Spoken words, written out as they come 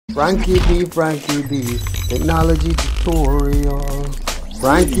Frankey'B, technology tutorial.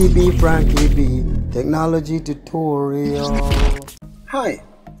 Frankey'B, technology tutorial. Hi,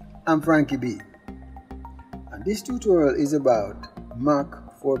 I'm Frankey'B, and this tutorial is about Mac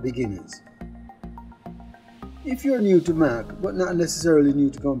for beginners. If you're new to Mac but not necessarily new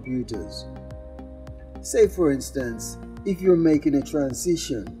to computers, say for instance, if you're making a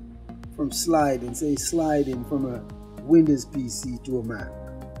transition from sliding from a Windows PC to a Mac,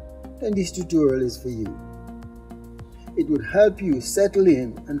 then this tutorial is for you. It would help you settle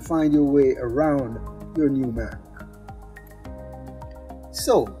in and find your way around your new Mac.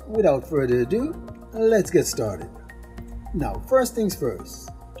 So, without further ado, let's get started. Now, first things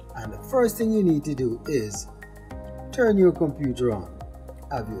first, and the first thing you need to do is turn your computer on,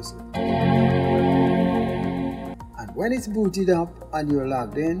 obviously. And when it's booted up and you're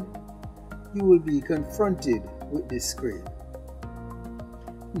logged in, you will be confronted with this screen.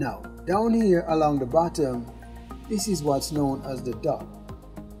 Now, down here along the bottom, this is what's known as the dock.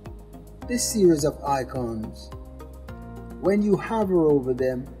 This series of icons, when you hover over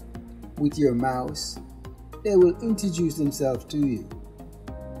them with your mouse, they will introduce themselves to you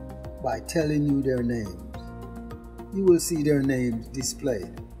by telling you their names. You will see their names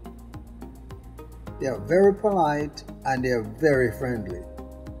displayed. They are very polite and they are very friendly.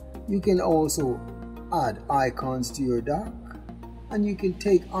 You can also add icons to your dock, and you can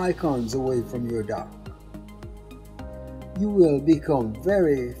take icons away from your dock. You will become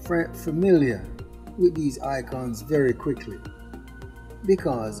very familiar with these icons very quickly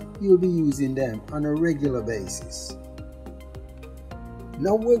because you'll be using them on a regular basis.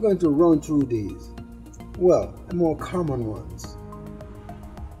 Now we're going to run through these. Well, the more common ones.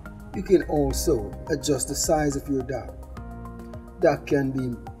 You can also adjust the size of your dock. That can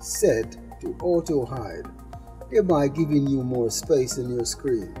be set to auto hide, thereby giving you more space on your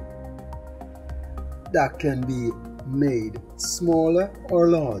screen. That can be made smaller or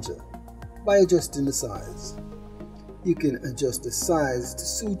larger by adjusting the size. You can adjust the size to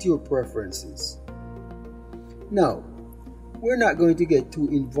suit your preferences. Now, we're not going to get too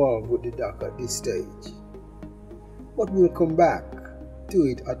involved with the dock at this stage, but we'll come back to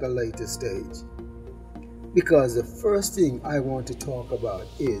it at a later stage, because the first thing I want to talk about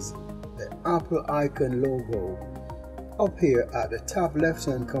is the Apple icon logo up here at the top left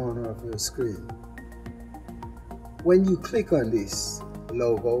hand corner of your screen. When you click on this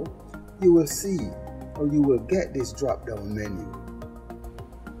logo, you will see, or you will get, this drop down menu.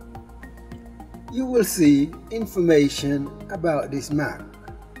 You will see information about this Mac,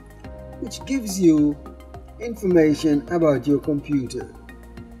 which gives you information about your computer: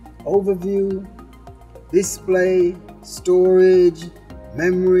 overview, display, storage,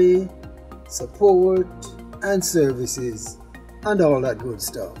 memory, support, and services, and all that good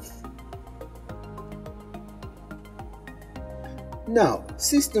stuff. Now,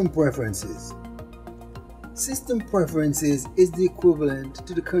 system preferences. System preferences is the equivalent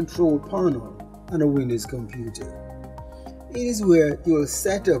to the control panel on a Windows computer. It is where you will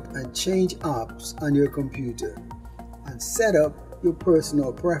set up and change apps on your computer and set up your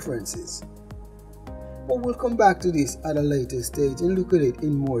personal preferences. But we'll come back to this at a later stage and look at it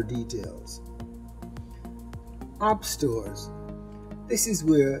in more details. App stores. This is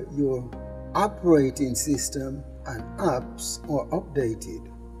where your operating system and apps are updated.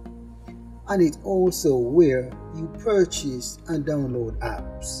 And it's also where you purchase and download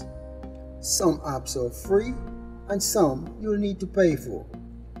apps. Some apps are free and some you'll need to pay for.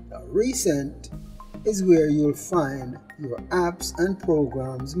 Now, recent is where you'll find your apps and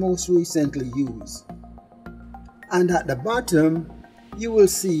programs most recently used. And at the bottom, you will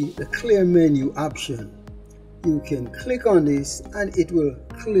see the clear menu option. You can click on this and it will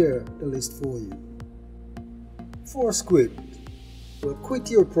clear the list for you. Force quit will quit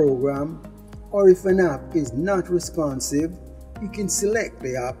your program, or if an app is not responsive, you can select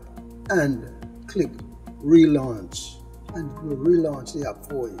the app and click relaunch, and it will relaunch the app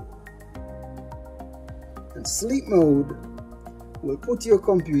for you. And sleep mode will put your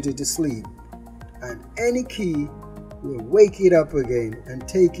computer to sleep, and any key will wake it up again and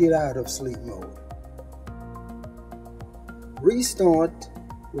take it out of sleep mode. Restart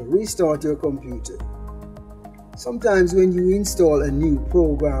will restart your computer. Sometimes when you install a new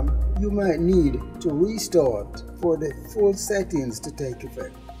program, you might need to restart for the full settings to take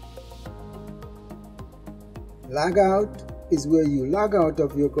effect. Log out is where you log out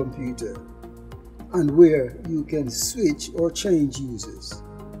of your computer and where you can switch or change users.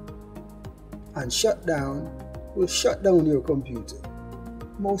 And shut down will shut down your computer.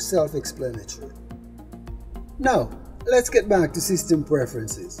 Most self-explanatory. Now, let's get back to system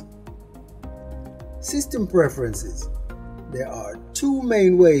preferences. System preferences. There are two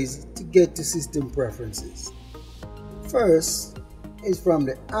main ways to get to system preferences. First is from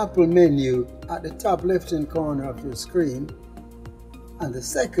the Apple menu at the top left-hand corner of your screen, and the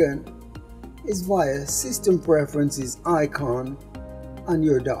second is via System Preferences icon on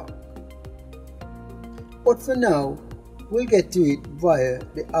your dock. But for now, we'll get to it via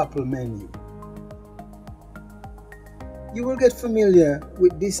the Apple menu. You will get familiar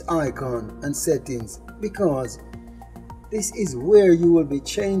with this icon and settings because this is where you will be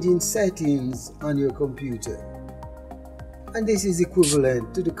changing settings on your computer. And this is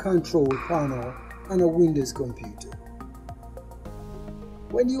equivalent to the control panel on a Windows computer.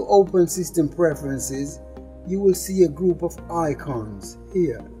 When you open System Preferences, you will see a group of icons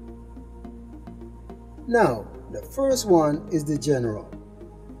here. Now, the first one is the General.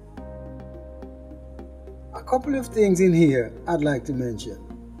 A couple of things in here I'd like to mention.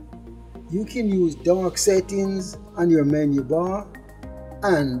 You can use dark settings on your menu bar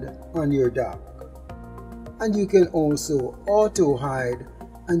and on your dock. And you can also auto hide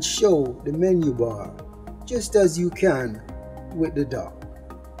and show the menu bar just as you can with the dock.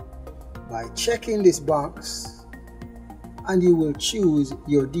 By checking this box, and you will choose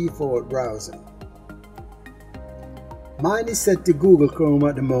your default browser. Mine is set to Google Chrome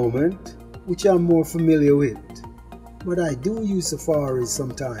at the moment, which I'm more familiar with, but I do use Safari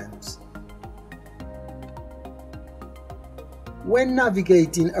sometimes. When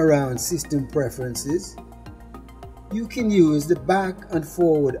navigating around System Preferences, you can use the back and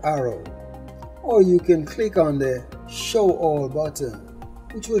forward arrow, or you can click on the Show All button,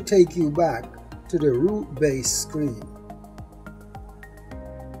 which will take you back to the root-based screen.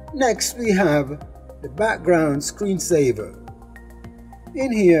 Next, we have the background screensaver.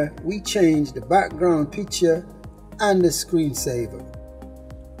 In here, we change the background picture and the screensaver.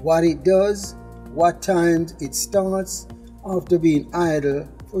 What it does, what times it starts after being idle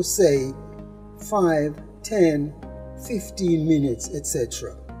for say 5, 10, 15 minutes,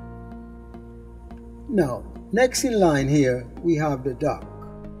 etc. Now, next in line here, we have the dock.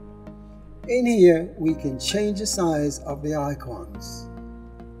 In here, we can change the size of the icons,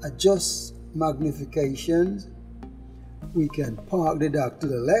 adjust magnifications, we can park the dock to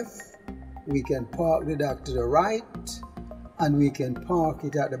the left, we can park the dock to the right, and we can park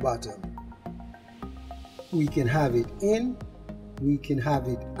it at the bottom. We can have it in, we can have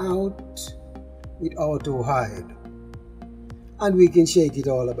it out with auto hide, and we can shake it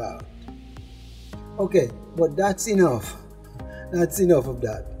all about. Okay, but that's enough. That's enough of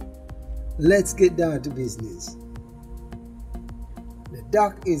that. Let's get down to business. The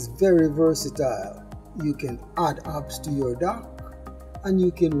dock is very versatile. You can add apps to your dock and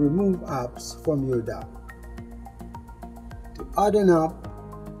you can remove apps from your dock. To add an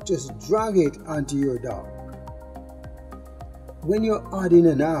app, just drag it onto your dock. When you're adding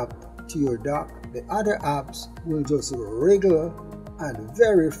an app to your dock, the other apps will just wriggle and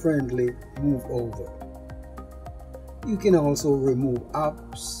very friendly move over. You can also remove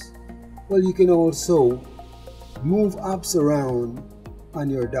apps. Well, you can also move apps around on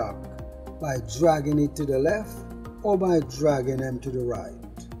your dock by dragging it to the left or by dragging them to the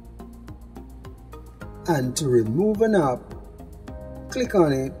right. And to remove an app, click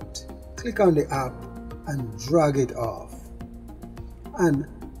on it, click on the app and drag it off. And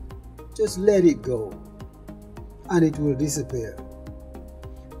just let it go and it will disappear.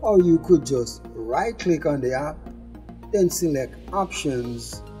 Or you could just right click on the app, then select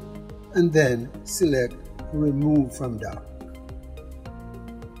Options, and then select Remove from Dock.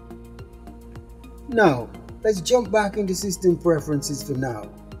 Now, let's jump back into System Preferences for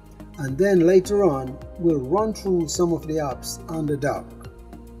now, and then later on we'll run through some of the apps on the dock.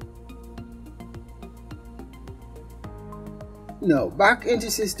 Now, back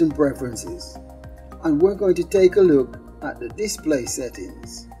into System Preferences, and we're going to take a look at the display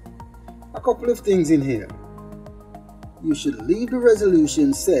settings. A couple of things in here. You should leave the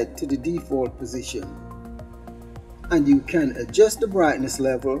resolution set to the default position, and you can adjust the brightness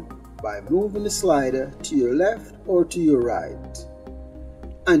level by moving the slider to your left or to your right.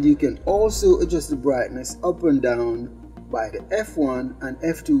 And you can also adjust the brightness up and down by the F1 and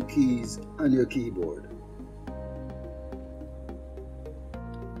F2 keys on your keyboard.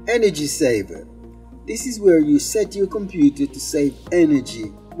 Energy Saver. This is where you set your computer to save energy,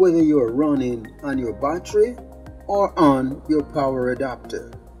 whether you are running on your battery or on your power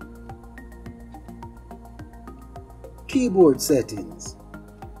adapter. Keyboard settings.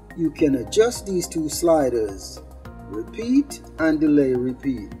 You can adjust these two sliders, repeat and delay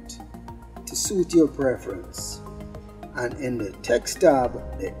repeat, to suit your preference. And in the text tab,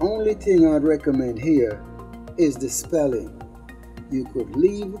 the only thing I'd recommend here is the spelling. You could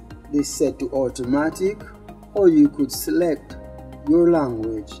leave this set to automatic, or you could select your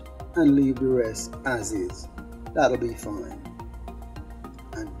language and leave the rest as is. That'll be fine.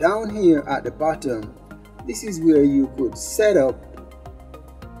 And down here at the bottom, this is where you could set up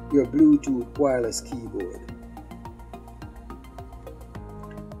your Bluetooth wireless keyboard.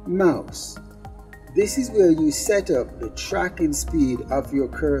 Mouse. This is where you set up the tracking speed of your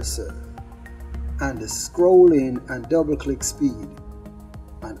cursor and the scrolling and double click speed,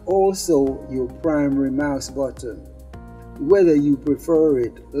 and also your primary mouse button, whether you prefer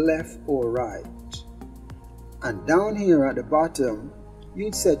it left or right. And down here at the bottom,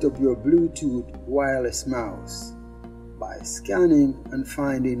 you'd set up your Bluetooth wireless mouse by scanning and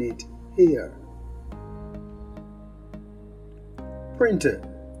finding it here. Printer.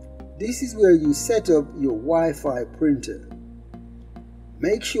 This is where you set up your Wi-Fi printer.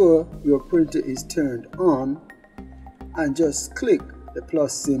 Make sure your printer is turned on and just click the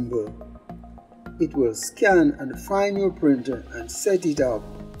plus symbol. It will scan and find your printer and set it up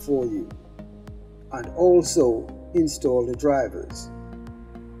for you, and also install the drivers.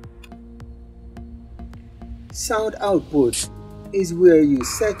 Sound output is where you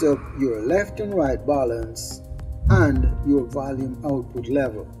set up your left and right balance and your volume output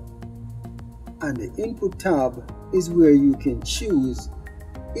level. And the input tab is where you can choose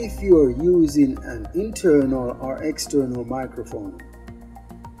if you are using an internal or external microphone.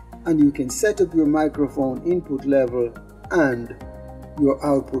 And you can set up your microphone input level and your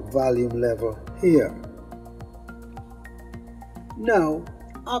output volume level here. Now,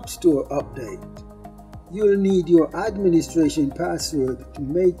 App Store update. You'll need your administration password to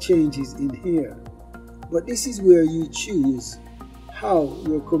make changes in here, but this is where you choose how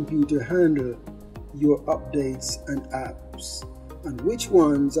your computer handles your updates and apps and which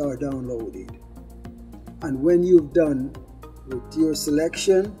ones are downloaded. And when you've done with your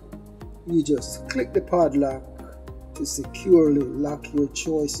selection, you just click the padlock to securely lock your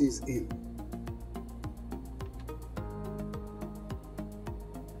choices in.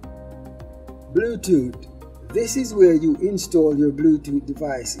 Bluetooth. This is where you install your Bluetooth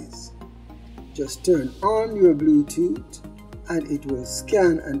devices. Just turn on your Bluetooth and it will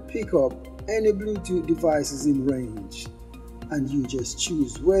scan and pick up any Bluetooth devices in range, and you just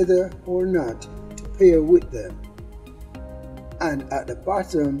choose whether or not to pair with them. And at the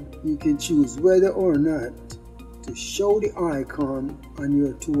bottom, you can choose whether or not to show the icon on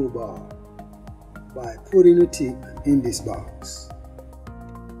your toolbar by putting a tick in this box.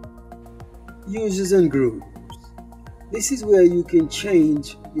 Users and groups. This is where you can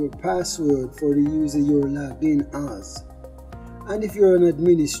change your password for the user you're logged in as. And if you're an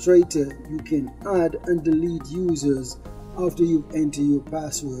administrator, you can add and delete users after you've entered your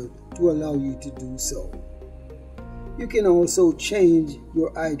password to allow you to do so. You can also change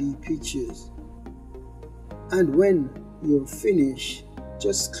your ID pictures. And when you're finished,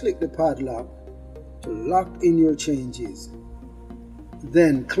 just click the padlock to lock in your changes.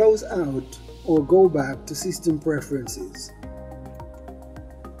 Then close out or go back to System Preferences.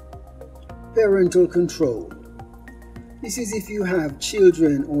 Parental control. This is if you have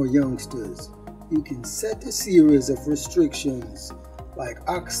children or youngsters. You can set a series of restrictions like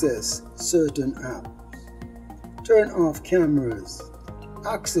access certain apps, turn off cameras,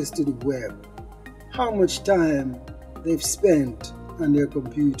 access to the web, how much time they've spent on their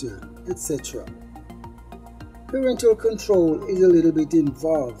computer, etc. Parental control is a little bit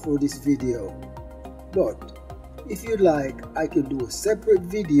involved for this video, but if you'd like, I can do a separate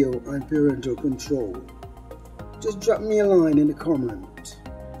video on parental control. Just drop me a line in the comment,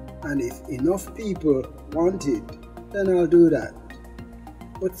 and if enough people want it, then I'll do that.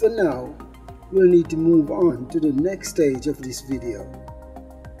 But for now, we'll need to move on to the next stage of this video.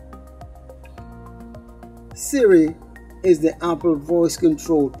 Siri is the Apple voice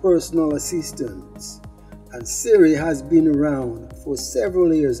controlled personal assistant, and Siri has been around for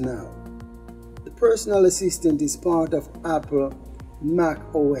several years now. The personal assistant is part of Apple Mac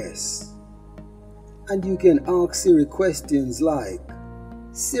OS. And you can ask Siri questions like,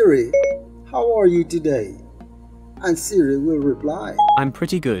 "Siri, how are you today?" And Siri will reply, "I'm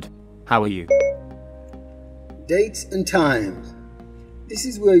pretty good. How are you?" Dates and times. This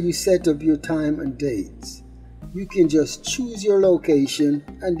is where you set up your time and dates. You can just choose your location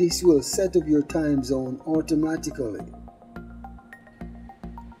and this will set up your time zone automatically.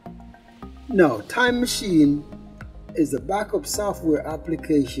 Now, Time Machine is a backup software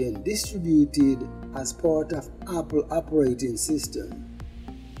application distributed as part of Apple operating system.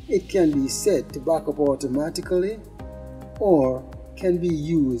 It can be set to back up automatically, or can be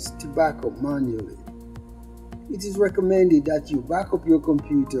used to back up manually. It is recommended that you back up your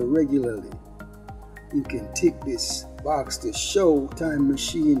computer regularly. You can tick this box to show Time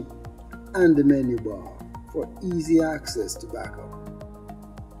Machine and the menu bar for easy access to backup.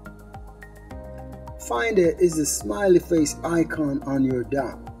 Finder is the smiley face icon on your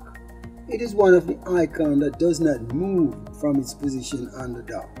dock. It is one of the icons that does not move from its position on the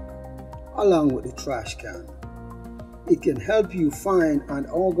dock, along with the trash can. It can help you find and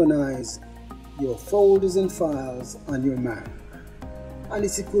organize your folders and files on your Mac, and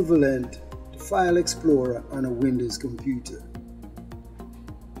it's equivalent to File Explorer on a Windows computer.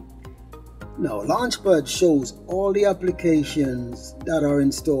 Now, Launchpad shows all the applications that are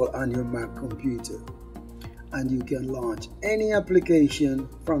installed on your Mac computer, and you can launch any application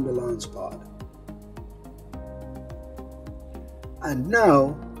from the Launchpad. And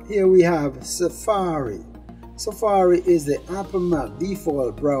now, here we have Safari. Safari is the Apple Mac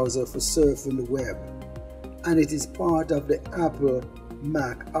default browser for surfing the web, and it is part of the Apple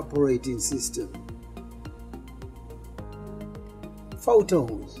Mac operating system.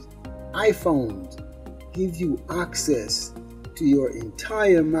 Photos. iPhones give you access to your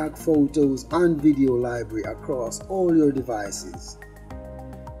entire Mac photos and video library across all your devices.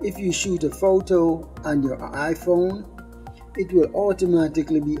 If you shoot a photo on your iPhone, it will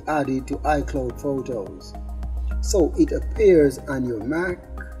automatically be added to iCloud Photos, so it appears on your Mac,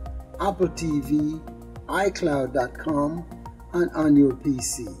 Apple TV, iCloud.com, and on your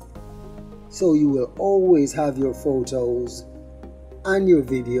PC. So you will always have your photos and your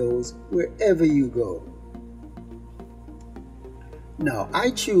videos wherever you go. Now,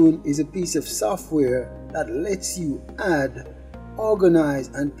 ITune is a piece of software that lets you add, organize,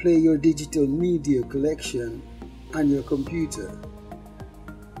 and play your digital media collection on your computer,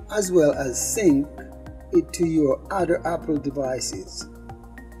 as well as sync it to your other Apple devices.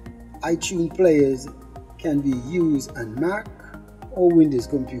 iTune players can be used on Mac or Windows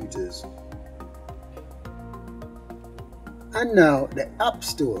computers. And now the App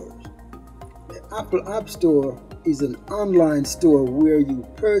Store. The Apple App Store is an online store where you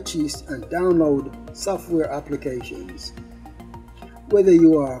purchase and download software applications. Whether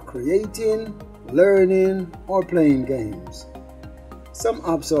you are creating, learning, or playing games. Some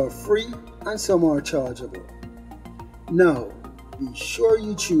apps are free and some are chargeable. Now, be sure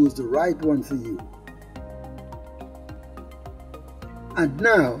you choose the right one for you. And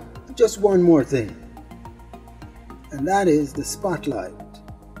now, just one more thing, and that is the Spotlight.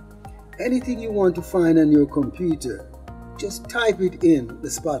 Anything you want to find on your computer, just type it in the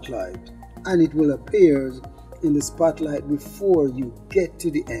Spotlight, and it will appear in the Spotlight before you get to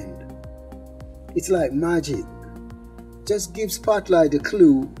the end. It's like magic. Just give Spotlight a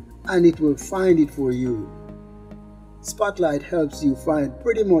clue and it will find it for you. Spotlight helps you find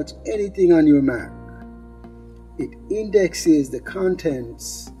pretty much anything on your Mac. It indexes the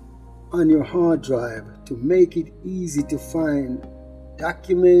contents on your hard drive to make it easy to find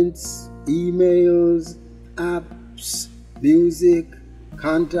documents, emails, apps, music,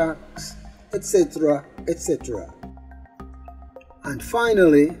 contacts, etc., etc. And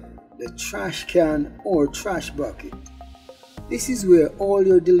finally, the trash can or trash bucket. This is where all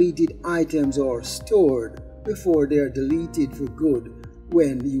your deleted items are stored before they are deleted for good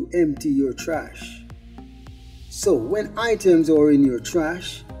when you empty your trash. So when items are in your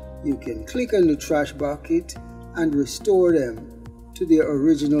trash, you can click on the trash bucket and restore them to their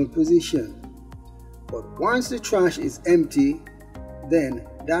original position. But once the trash is empty, then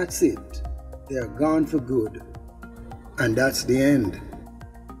that's it. They're gone for good. And that's the end.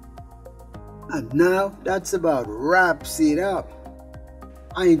 And now that's about wraps it up.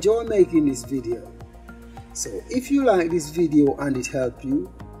 I enjoy making this video. So if you like this video and it helped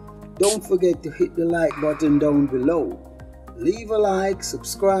you, don't forget to hit the like button down below. Leave a like,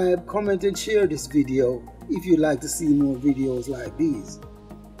 subscribe, comment and share this video if you'd like to see more videos like these.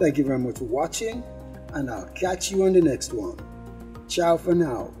 Thank you very much for watching, and I'll catch you on the next one. Ciao for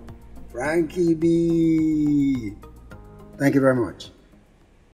now. Frankey'B. Thank you very much.